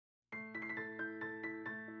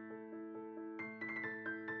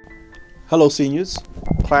Hello seniors,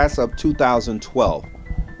 class of 2012.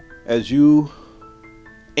 As you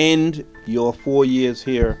end your 4 years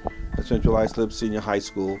here at Central Islip Senior High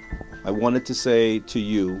School, I wanted to say to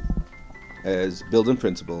you as building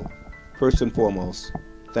principal, first and foremost,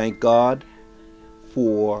 thank God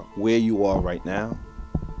for where you are right now.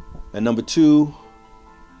 And number two,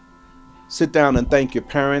 sit down and thank your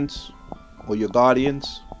parents or your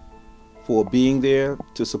guardians for being there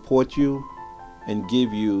to support you and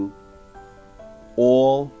give you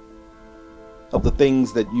all of the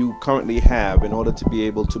things that you currently have in order to be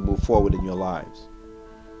able to move forward in your lives.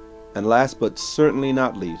 And last but certainly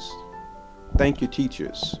not least, thank your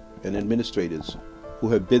teachers and administrators who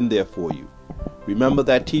have been there for you. Remember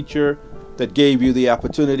that teacher that gave you the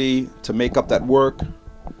opportunity to make up that work,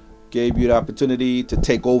 gave you the opportunity to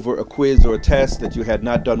take over a quiz or a test that you had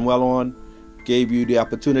not done well on, gave you the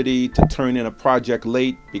opportunity to turn in a project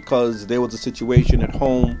late because there was a situation at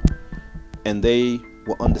home and they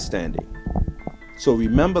were understanding. So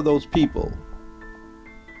remember those people.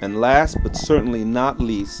 And last but certainly not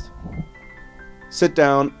least, sit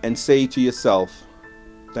down and say to yourself,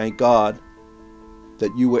 thank God that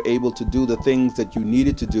you were able to do the things that you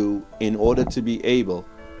needed to do in order to be able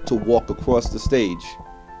to walk across the stage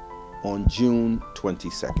on June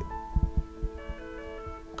 22nd.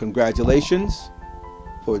 Congratulations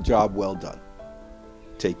for a job well done.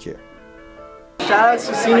 Take care. Shout out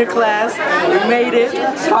to senior class. We made it.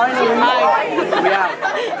 Finally. We out.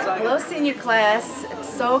 Hello senior class. It's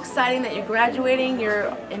so exciting that you're graduating.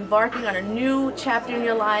 You're embarking on a new chapter in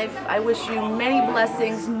your life. I wish you many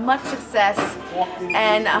blessings, much success,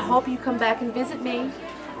 and I hope you come back and visit me.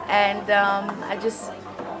 And I just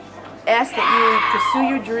ask that you pursue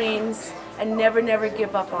your dreams and never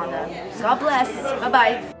give up on them. God bless.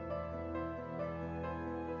 Bye-bye.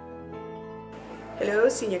 Hello,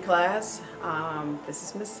 senior class. This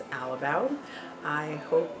is Miss Alabout. I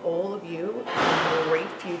hope all of you have great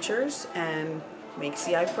futures and make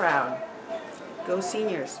CI proud. Go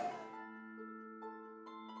seniors.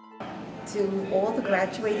 To all the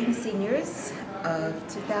graduating seniors of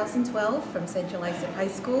 2012 from Central Islip High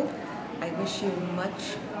School, I wish you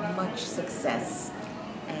much success,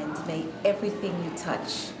 and may everything you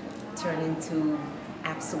touch turn into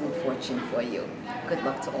absolute fortune for you. Good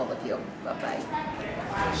luck to all of you. Bye-bye.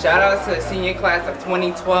 Shout out to the senior class of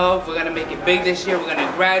 2012. We're going to make it big this year. We're going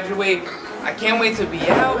to graduate. I can't wait to be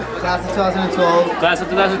out. Class of 2012. Class of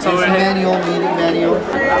 2012. Manual, meeting manual. I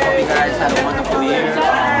hope you guys had a wonderful year.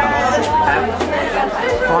 Have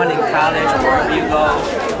fun in college, wherever you go.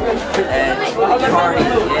 And party,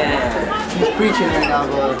 yeah. He's preaching right now,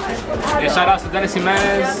 bro. Yeah, shout out to Dennis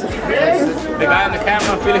Jimenez, the guy on the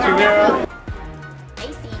camera, Felix Rivera.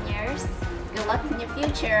 Hey seniors, good luck in your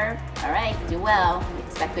future. All right, do well. We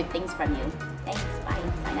expect good things from you. Thanks, bye,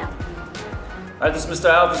 sign out. All right, this is Mr.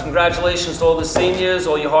 Alves. Congratulations to all the seniors.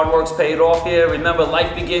 All your hard work's paid off here. Remember,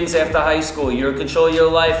 life begins after high school. You're in control of your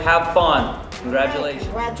life. Have fun. Congratulations.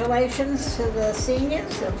 Congratulations to the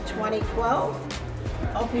seniors of 2012.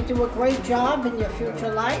 Hope you do a great job in your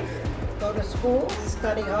future life. Go to school,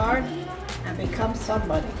 study hard, and become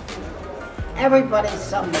somebody. Everybody's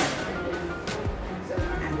somebody.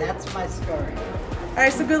 And that's my story. All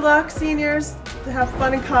right, so good luck, seniors. Have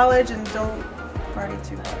fun in college and don't party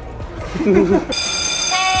too hard.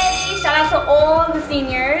 Hey, shout out to all the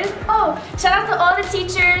seniors. Oh, shout out to all the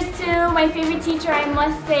teachers too. My favorite teacher, I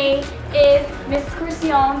must say, is Miss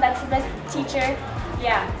Crucion. That's the best teacher.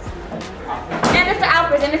 Yeah. And Mr.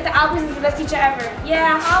 Alpers. And Mr. Alpers is the best teacher ever.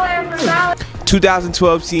 Yeah, however,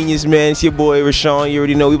 2012 seniors, man. It's your boy Rashawn. You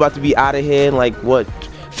already know we about to be out of here in like what,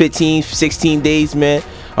 15, 16 days, man.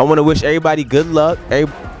 I want to wish everybody good luck.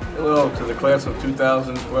 Hello to the class of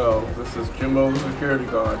 2012. This is Jimbo, the security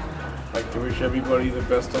guard. I'd like to wish everybody the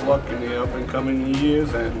best of luck in the up and coming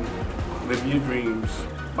years and live your dreams.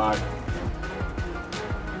 Bye.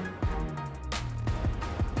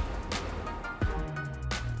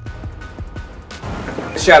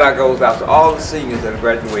 Shout out goes out to all the seniors that are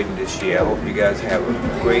graduating this year. I hope you guys have a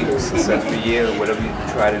great, successful year. Whatever you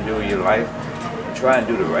try to do in your life, try and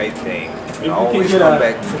do the right thing. And always come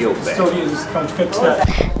back and give back.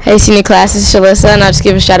 Hey senior class, this is Shalissa, and I'll just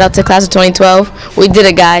give a shout out to class of 2012. We did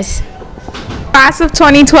it, guys. Class of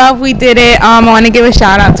 2012, we did it. I want to give a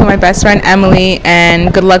shout out to my best friend Emily,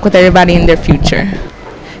 and good luck with everybody in their future.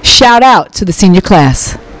 Shout out to the senior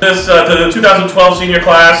class. This to the 2012 senior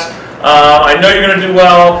class. I know you're going to do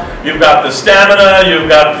well. You've got the stamina, you've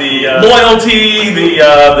got the loyalty,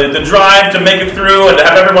 the drive to make it through and to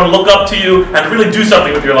have everyone look up to you and really do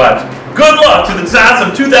something with your lives. Good luck to the class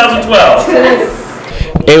of 2012.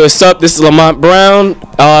 Hey, what's up? This is Lamont Brown.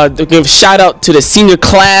 Give a shout out to the senior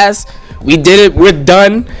class. We did it. We're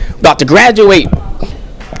done. About to graduate.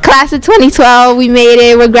 Class of 2012, we made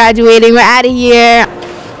it. We're graduating. We're out of here.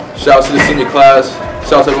 Shout out to the senior class.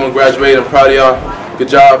 Shout out to everyone graduating. I'm proud of y'all. Good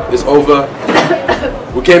job. It's over.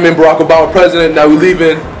 We came in Barack Obama president. Now we're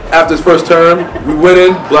leaving after his first term. We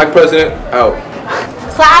winning. Black president out.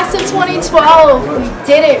 Class of 2012, we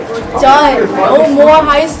did it. We're done. No more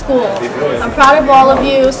high school. I'm proud of all of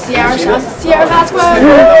you. Sierra Vasquez.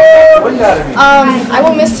 I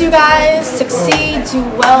will miss you guys. Succeed. Do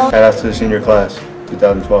well. Shout out to the senior class,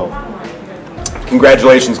 2012.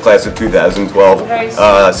 Congratulations, class of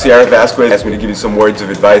 2012. Sierra Vasquez asked me to give you some words of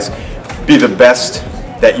advice. Be the best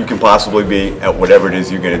that you can possibly be at whatever it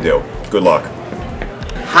is you're going to do. Good luck.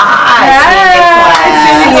 Hi,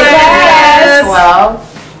 senior class. Well,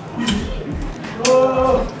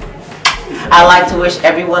 I'd like to wish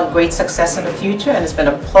everyone great success in the future, and it's been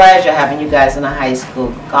a pleasure having you guys in the high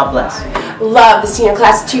school. God bless. Love the senior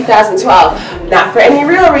class of 2012. Not for any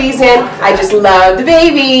real reason, I just love the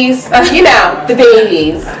babies. You know, the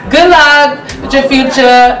babies. Good luck with your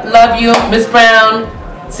future. Love you, Miss Brown.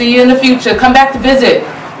 See you in the future. Come back to visit.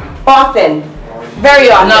 Often.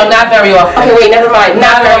 Very often. No, not very often. Okay, wait, never mind.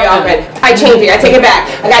 Not very often. I changed it. I take it back.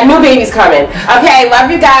 I got new babies coming. Okay,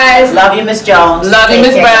 love you guys. Love you, Miss Jones. Love you,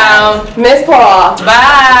 Miss Brown. Miss Paul.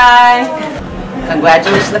 Bye.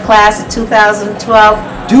 Congratulations to the class of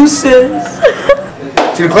 2012. Deuces.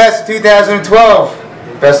 To the class of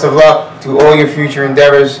 2012, best of luck to all your future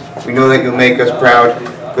endeavors. We know that you'll make us proud.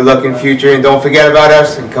 Good luck in future, and don't forget about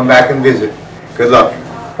us and come back and visit. Good luck.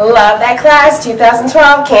 Love that class,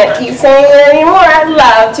 2012. Can't keep saying it anymore. I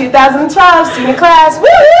love 2012, senior class. Woo!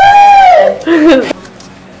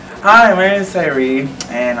 Hi, my name is Tyree,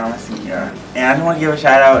 and I'm a senior. And I just want to give a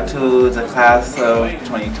shout out to the class of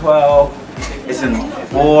 2012. It's been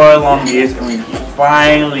 4 long years, and we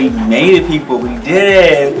finally made it, people. We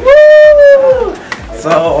did it. Woo! So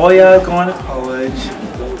all y'all going to college.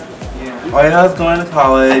 All y'all going to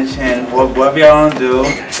college, and whatever y'all want to do.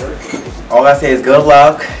 All I say is good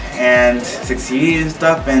luck and succeed and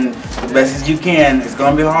stuff, and the best as you can. It's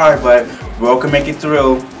gonna be hard, but we all can make it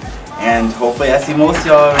through. And hopefully I see most of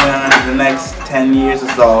y'all in the next 10 years or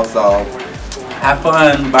so. So have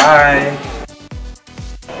fun. Bye.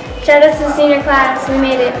 Shout out to the senior class. We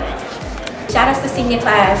made it. Shout out to the senior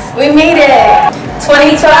class. We made it.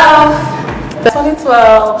 2012.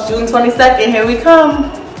 2012. June 22nd. Here we come.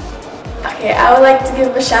 Okay, I would like to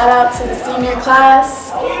give a shout out to the senior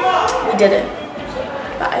class. We did it.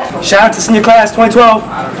 Bye. Shout out to senior class 2012.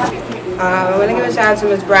 I want to give a shout out to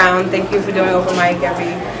Miss Brown. Thank you for doing open mic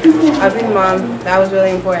every month. That was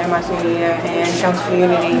really important in my senior year, and Council for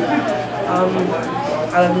Unity. I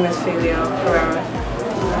love Miss Filio Herrera.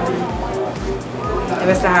 And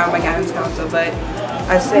Mr. Howard, my guidance counselor. But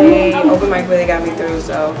I say open mic really got me through,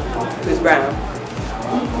 so Miss Brown.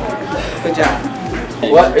 Good job.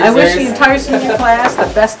 I wish the entire senior class the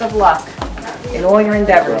best of luck in all your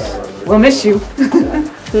endeavors. We'll miss you.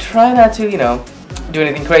 Try not to, do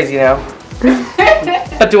anything crazy now.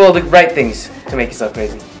 But do all the right things to make yourself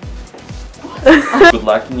crazy. Good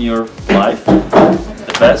luck in your life,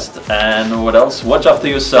 the best, and what else? Watch after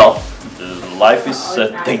yourself. Life is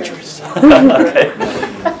dangerous. Okay.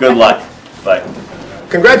 Good luck. Bye.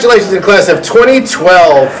 Congratulations to the class of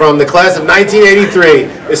 2012 from the class of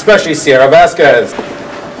 1983, especially Sierra Vasquez.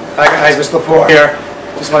 Hi guys, Mr. Lepore here.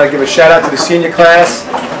 Just want to give a shout out to the senior class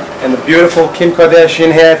and the beautiful Kim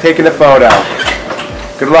Kardashian here taking the photo.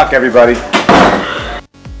 Good luck, everybody.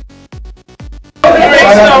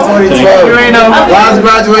 Shout out to 2012. Last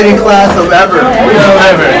graduating class of ever.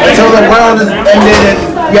 Until the world is ended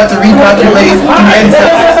and you have to repopulate and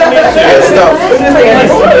stuff.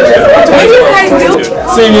 What do you guys do?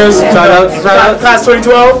 Seniors, shout out, class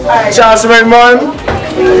 2012. Shout out to Ray Martin,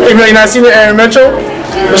 even though you're not senior, Aaron Mitchell,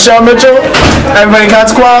 Michelle Mitchell, everybody in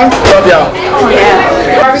God Squad. Love y'all.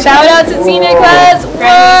 Shout out to senior class.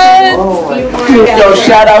 What? Yo,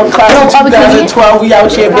 shout out class of 2012. We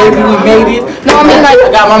out here, baby. We made it. No, I mean like,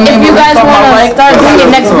 if you guys want to start doing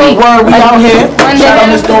it next week. We out here. Shout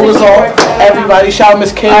out Miss Dolazar. Everybody, shout out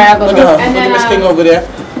Miss King. Look at her. Look at Miss King over there.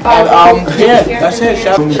 And yeah, that's it.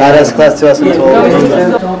 Shout out to class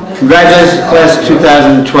 2012. Congratulations, class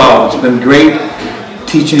 2012. It's been great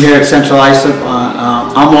teaching here at Central Islip.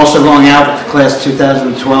 I'm also going out with the class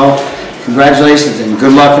 2012. Congratulations and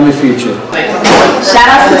good luck in the future. Shout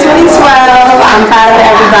out to 2012. I'm proud of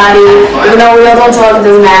everybody. Even though we all don't talk, it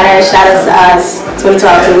doesn't matter. Shout out to us.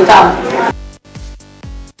 2012, here we come.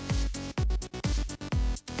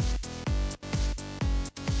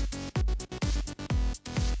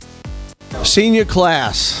 Senior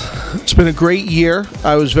class. It's been a great year.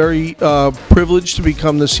 I was very privileged to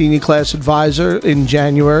become the senior class advisor in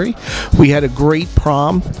January. We had a great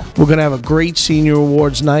prom. We're going to have a great senior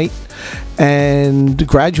awards night. And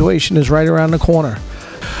graduation is right around the corner.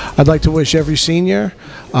 I'd like to wish every senior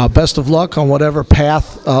best of luck on whatever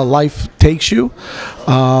path life takes you.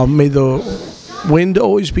 May the wind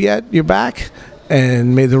always be at your back,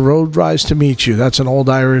 and may the road rise to meet you. That's an old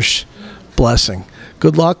Irish blessing.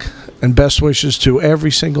 Good luck and best wishes to every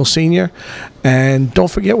single senior. And don't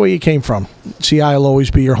forget where you came from. CI will always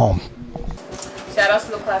be your home. Shout out to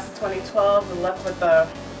the class of 2012. Good luck with the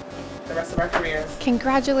rest of our careers.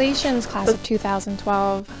 Congratulations, class of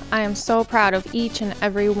 2012. I am so proud of each and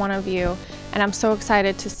every one of you, and I'm so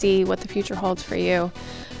excited to see what the future holds for you.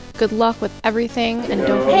 Good luck with everything, and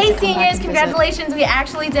don't forget Hey to come back seniors, and congratulations, we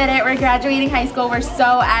actually did it. We're graduating high school. We're so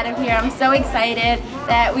out of here. I'm so excited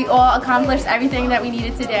that we all accomplished everything that we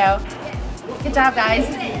needed to do. Good job, guys.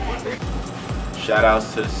 Shout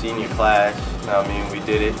outs to the senior class. I mean, we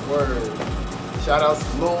did it. Word. Shout outs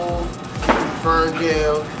to Lowell,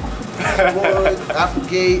 Ferndale, Woods,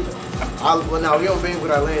 Applegate. Well, now we don't bang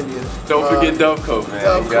with Irelandia. Don't forget Dove Cove, man.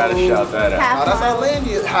 Dove You gotta Cove. shout that out. That's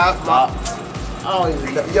Irelandia. Half my. I don't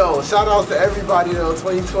even know. Yo, shout out to everybody though,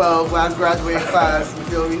 2012, last graduating class, you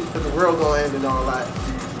feel me? Because the world gonna end and all that.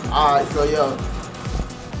 Alright, so yo.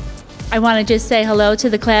 I want to just say hello to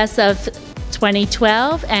the class of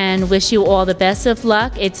 2012 and wish you all the best of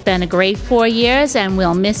luck. It's been a great 4 years and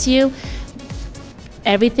we'll miss you.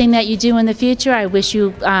 Everything that you do in the future, I wish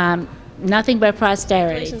you nothing but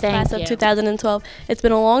prosperity. Thank Class you. of 2012. It's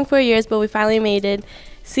been a long 4 years, but we finally made it.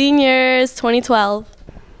 Seniors, 2012.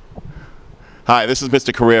 Hi, this is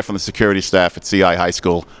Mr. Career from the security staff at CI High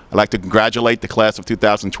School. I'd like to congratulate the class of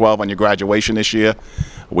 2012 on your graduation this year.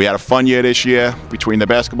 We had a fun year this year between the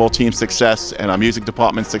basketball team's success and our music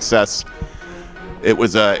department's success. It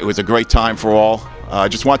was a great time for all. I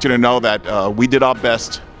just want you to know that we did our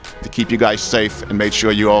best to keep you guys safe and made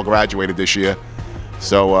sure you all graduated this year.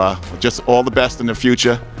 So just all the best in the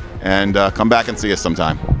future, and come back and see us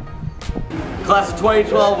sometime. Class of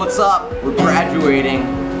 2012, what's up? We're graduating,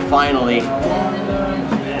 finally.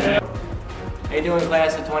 How you doing,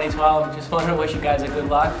 class of 2012? Just want to wish you guys a good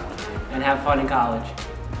luck and have fun in college.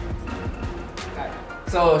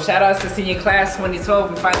 So shout outs to senior class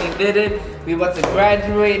 2012. We finally did it. We about to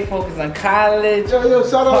graduate, focus on college. Yo,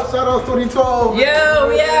 shout out 2012. Yeah.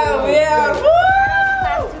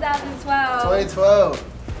 Class of 2012. 2012.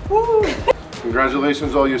 Woo.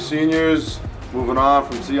 Congratulations all your seniors. Moving on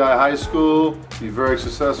from CI High School. Be very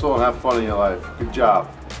successful and have fun in your life. Good job.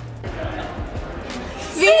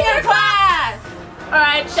 Senior class!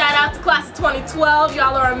 Alright, shout out to class of 2012.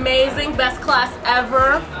 Y'all are amazing. Best class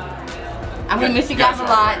ever. I'm gonna miss you guys a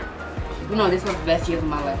lot. You know, this was the best year of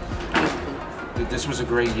my life. This was a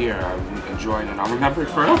great year. I enjoyed it. I'll remember it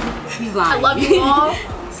forever. He's lying. I love you all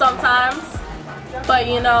sometimes, but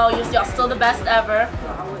you know, y'all still the best ever.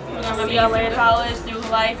 We're gonna see y'all later. College, through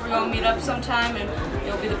life, we're gonna meet up sometime, and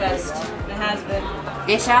it'll be the best. It has been.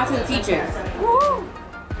 And shout out to the teachers. Woo!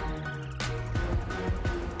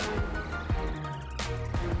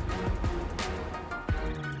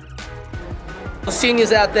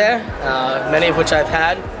 Seniors out there, many of which I've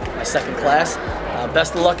had, my second class.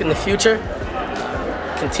 Best of luck in the future.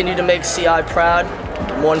 Continue to make CI proud.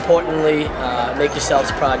 But more importantly, make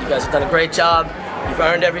yourselves proud. You guys have done a great job. You've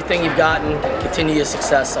earned everything you've gotten. And continue your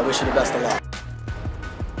success. I wish you the best of luck.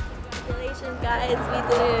 Congratulations, guys. We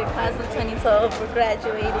did it. Class of 2012. We're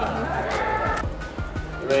graduating.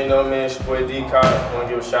 You already know, man, it's your boy D-Cot. I want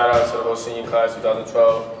to give a shout out to the whole senior class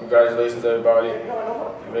 2012. Congratulations, everybody. You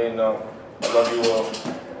already know. I love you all.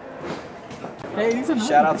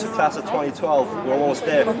 Shout out to class of 2012. We're almost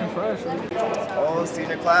there. Oh,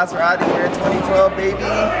 senior class, we're out of here. 2012, baby.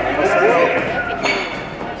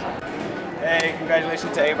 Hey,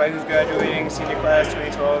 congratulations to everybody who's graduating. Senior class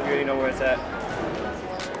 2012. You already know where it's at.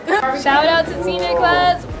 Shout out to senior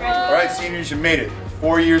class. All right, seniors, you made it.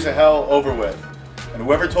 4 years of hell over with. And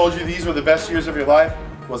whoever told you these were the best years of your life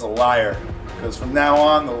was a liar. Because from now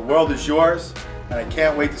on, the world is yours, and I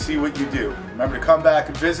can't wait to see what you do. Remember to come back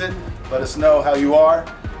and visit, let us know how you are,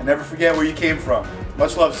 and never forget where you came from.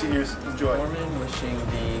 Much love, seniors. Enjoy. Norman, wishing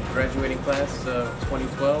the graduating class of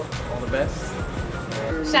 2012 all the best.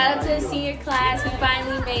 Shout out to the senior class. We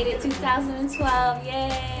finally made it. 2012.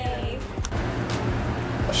 Yay!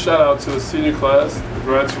 A shout out to the senior class, the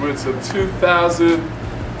graduates of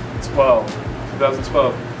 2012.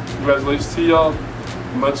 Congratulations to y'all.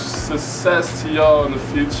 Much success to y'all in the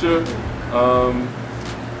future.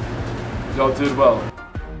 Y'all did well.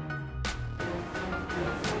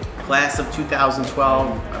 Class of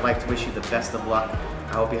 2012, I'd like to wish you the best of luck.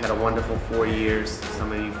 I hope you had a wonderful 4 years,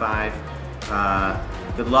 some of you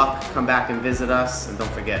 5. Good luck, come back and visit us, and don't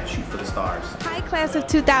forget, shoot for the stars. Hi, class of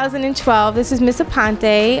 2012. This is Miss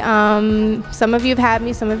Aponte. Some of you have had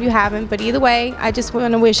me, some of you haven't, but either way, I just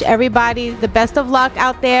want to wish everybody the best of luck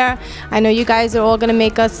out there. I know you guys are all going to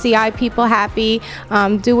make us CI people happy.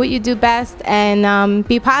 Do what you do best, and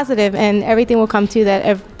be positive, and everything will come to you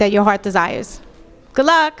that your heart desires. Good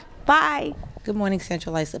luck. Bye. Good morning,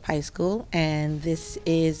 Central Islip High School, and this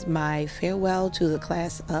is my farewell to the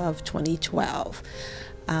class of 2012.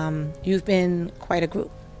 You've been quite a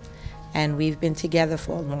group, and we've been together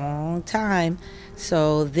for a long time,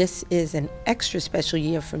 so this is an extra special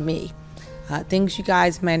year for me. Things you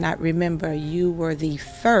guys may not remember, you were the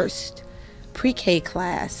first pre-K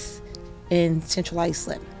class in Central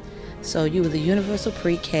Islip. So you were the universal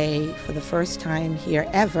pre-K for the first time here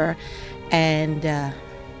ever, and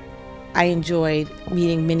I enjoyed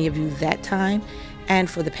meeting many of you that time and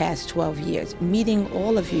for the past 12 years. Meeting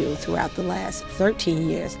all of you throughout the last 13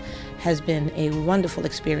 years has been a wonderful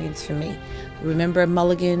experience for me. Remember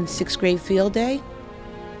Mulligan 6th grade field day?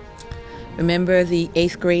 Remember the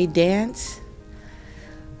 8th grade dance?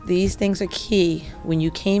 These things are key. When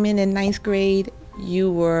you came in 9th grade,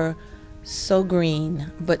 you were so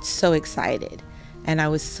green, but so excited. And I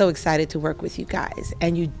was so excited to work with you guys,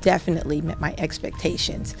 and you definitely met my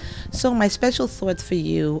expectations. So my special thoughts for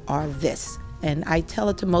you are this, and I tell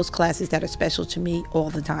it to most classes that are special to me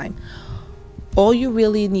all the time. All you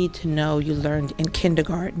really need to know, you learned in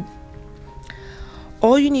kindergarten.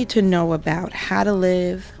 All you need to know about how to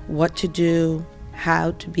live, what to do,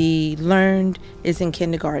 how to be learned is in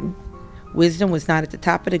kindergarten. Wisdom was not at the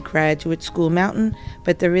top of the graduate school mountain,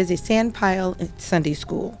 but there is a sand pile in Sunday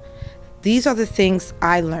school. These are the things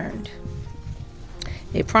I learned.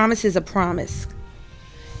 A promise is a promise.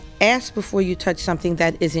 Ask before you touch something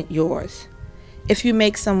that isn't yours. If you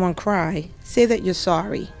make someone cry, say that you're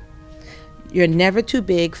sorry. You're never too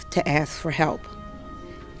big to ask for help.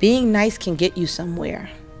 Being nice can get you somewhere.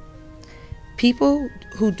 People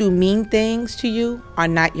who do mean things to you are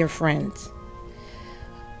not your friends.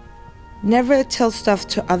 Never tell stuff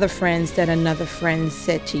to other friends that another friend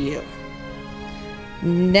said to you.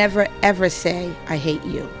 Never ever say, I hate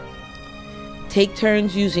you. Take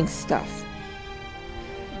turns using stuff.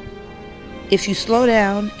 If you slow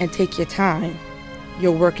down and take your time,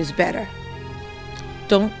 your work is better.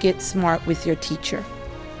 Don't get smart with your teacher.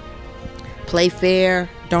 Play fair,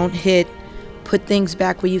 don't hit, put things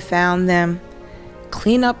back where you found them.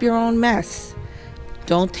 Clean up your own mess.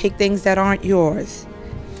 Don't take things that aren't yours.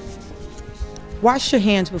 Wash your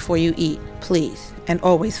hands before you eat, please, and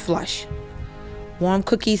always flush. Warm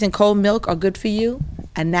cookies and cold milk are good for you.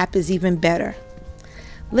 A nap is even better.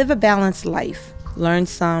 Live a balanced life. Learn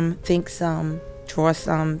some, think some, draw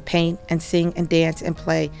some, paint and sing and dance and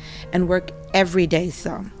play, and work every day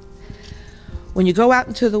some. When you go out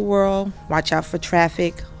into the world, watch out for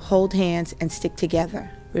traffic, hold hands, and stick together.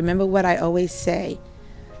 Remember what I always say.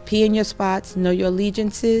 Pee in your spots, know your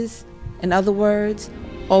allegiances. In other words,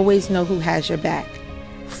 always know who has your back.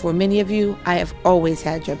 For many of you, I have always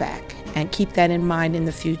had your back. And keep that in mind in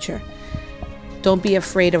the future. Don't be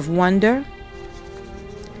afraid of wonder.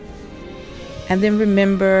 And then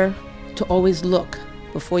remember to always look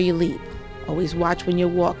before you leap. Always watch when you're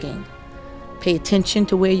walking. Pay attention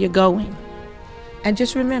to where you're going. And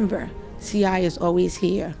just remember, CI is always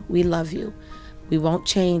here. We love you. We won't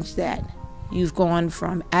change that. You've gone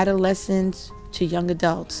from adolescents to young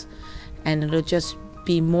adults, and it'll just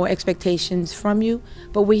be more expectations from you,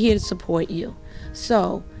 but we're here to support you.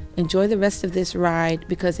 So enjoy the rest of this ride,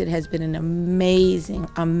 because it has been an amazing,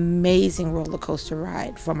 amazing roller coaster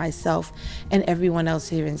ride for myself and everyone else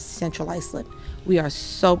here in Central Islip. We are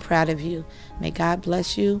so proud of you. May God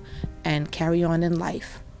bless you and carry on in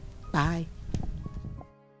life. Bye.